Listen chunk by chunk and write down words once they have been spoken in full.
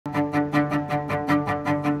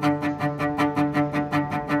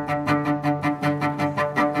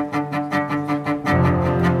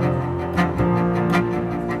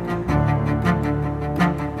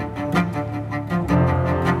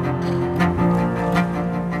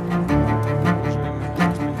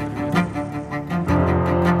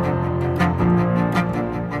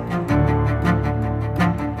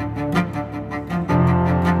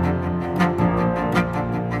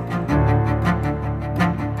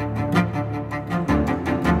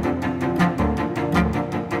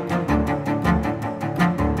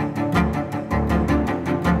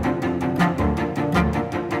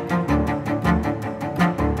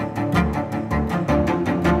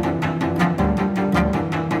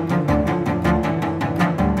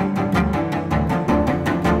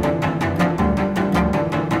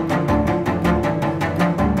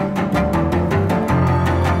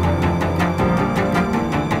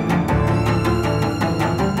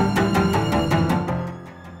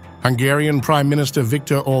Hungarian Prime Minister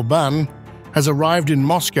Viktor Orbán has arrived in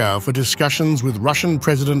Moscow for discussions with Russian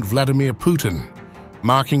President Vladimir Putin,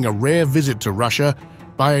 marking a rare visit to Russia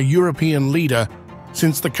by a European leader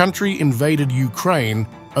since the country invaded Ukraine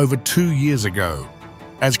over 2 years ago,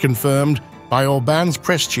 as confirmed by Orbán's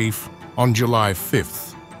press chief on July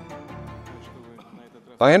 5th.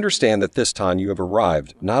 I understand that this time you have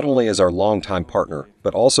arrived not only as our longtime partner,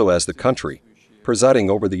 but also as the country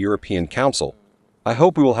presiding over the European Council. I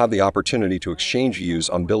hope we will have the opportunity to exchange views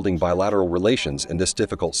on building bilateral relations in this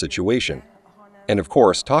difficult situation. And of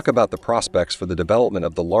course, talk about the prospects for the development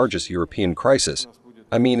of the largest European crisis,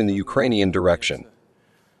 I mean in the Ukrainian direction.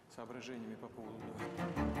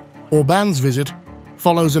 Orbán's visit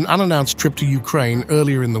follows an unannounced trip to Ukraine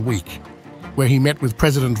earlier in the week, where he met with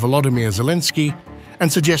President Volodymyr Zelensky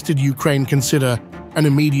and suggested Ukraine consider an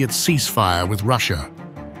immediate ceasefire with Russia.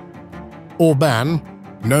 Orbán,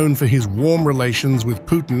 known for his warm relations with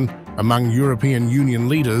Putin among European Union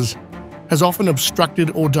leaders, has often obstructed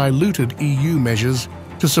or diluted EU measures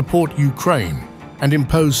to support Ukraine and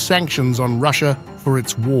impose sanctions on Russia for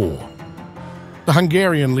its war. The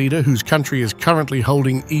Hungarian leader, whose country is currently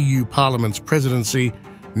holding EU Parliament's presidency,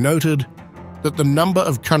 noted that the number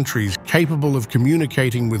of countries capable of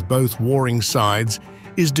communicating with both warring sides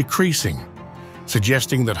is decreasing,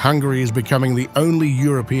 suggesting that Hungary is becoming the only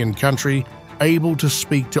European country able to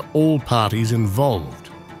speak to all parties involved.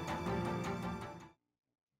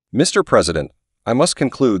 Mr. President, I must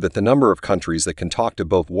conclude that the number of countries that can talk to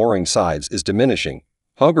both warring sides is diminishing.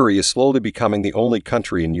 Hungary is slowly becoming the only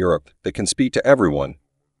country in Europe that can speak to everyone.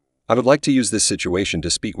 I would like to use this situation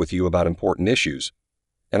to speak with you about important issues,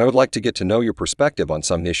 and I would like to get to know your perspective on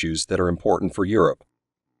some issues that are important for Europe.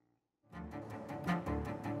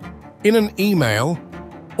 In an email,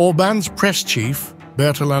 Orbán's press chief,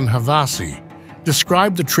 Bertalan Havasi,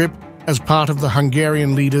 described the trip as part of the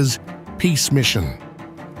Hungarian leader's peace mission,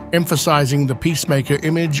 emphasizing the peacemaker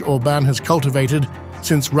image Orbán has cultivated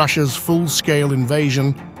since Russia's full-scale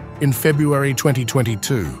invasion in February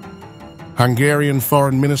 2022. Hungarian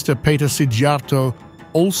Foreign Minister Péter Szijjártó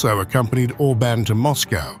also accompanied Orbán to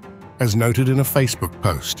Moscow, as noted in a Facebook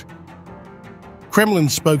post. Kremlin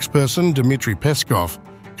spokesperson Dmitry Peskov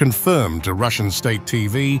confirmed to Russian state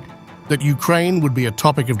TV that Ukraine would be a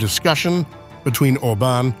topic of discussion between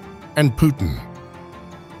Orbán and Putin.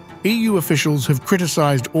 EU officials have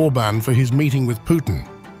criticized Orbán for his meeting with Putin,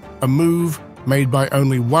 a move made by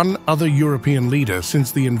only one other European leader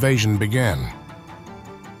since the invasion began.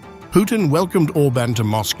 Putin welcomed Orbán to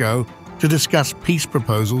Moscow to discuss peace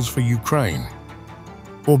proposals for Ukraine.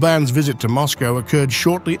 Orbán's visit to Moscow occurred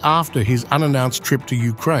shortly after his unannounced trip to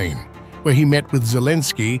Ukraine, where he met with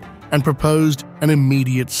Zelensky and proposed an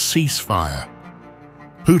immediate ceasefire.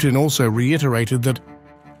 Putin also reiterated that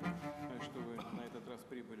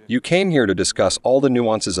you came here to discuss all the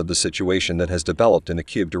nuances of the situation that has developed in the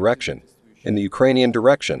Kyiv direction, in the Ukrainian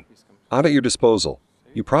direction. I'm at your disposal.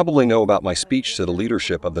 You probably know about my speech to the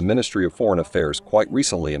leadership of the Ministry of Foreign Affairs quite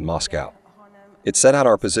recently in Moscow. It set out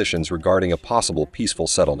our positions regarding a possible peaceful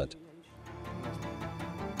settlement.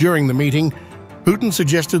 During the meeting, Putin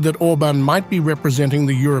suggested that Orbán might be representing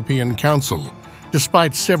the European Council,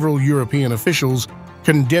 despite several European officials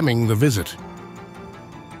condemning the visit.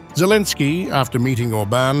 Zelensky, after meeting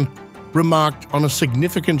Orbán, remarked on a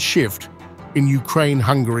significant shift in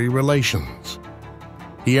Ukraine-Hungary relations.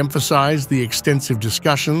 He emphasized the extensive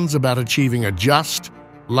discussions about achieving a just,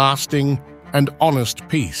 lasting, and honest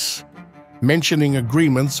peace, mentioning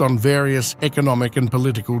agreements on various economic and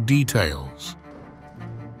political details.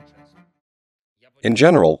 In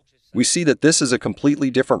general, we see that this is a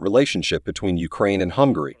completely different relationship between Ukraine and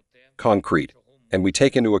Hungary, concrete, and we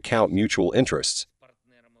take into account mutual interests.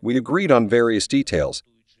 We agreed on various details,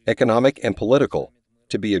 economic and political,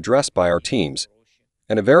 to be addressed by our teams.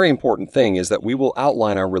 And a very important thing is that we will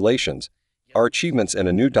outline our relations, our achievements in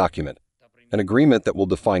a new document, an agreement that will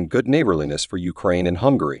define good neighborliness for Ukraine and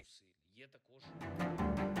Hungary.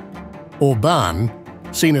 Orbán,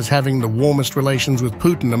 seen as having the warmest relations with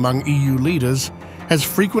Putin among EU leaders, has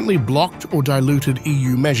frequently blocked or diluted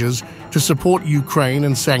EU measures to support Ukraine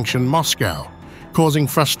and sanction Moscow, causing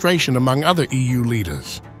frustration among other EU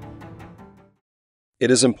leaders. It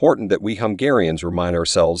is important that we Hungarians remind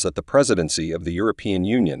ourselves that the presidency of the European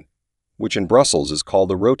Union, which in Brussels is called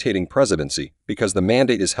the rotating presidency because the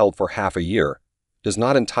mandate is held for half a year, does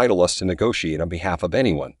not entitle us to negotiate on behalf of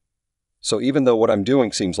anyone. So even though what I'm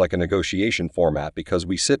doing seems like a negotiation format because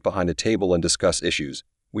we sit behind a table and discuss issues,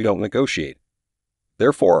 we don't negotiate.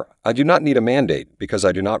 Therefore, I do not need a mandate because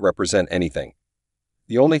I do not represent anything.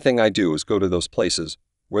 The only thing I do is go to those places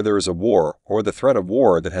where there is a war or the threat of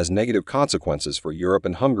war that has negative consequences for Europe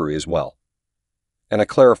and Hungary as well. And I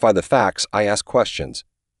clarify the facts, I ask questions.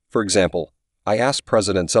 For example, I asked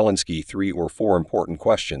President Zelensky 3 or 4 important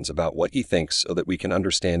questions about what he thinks so that we can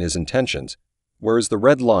understand his intentions. Where is the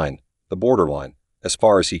red line, the borderline, as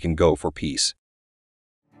far as he can go for peace?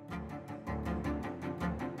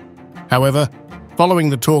 However, following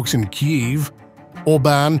the talks in Kyiv,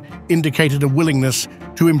 Orbán indicated a willingness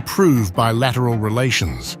to improve bilateral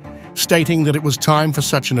relations, stating that it was time for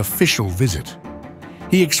such an official visit.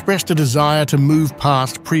 He expressed a desire to move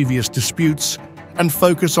past previous disputes and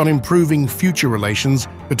focus on improving future relations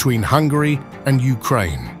between Hungary and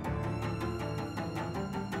Ukraine.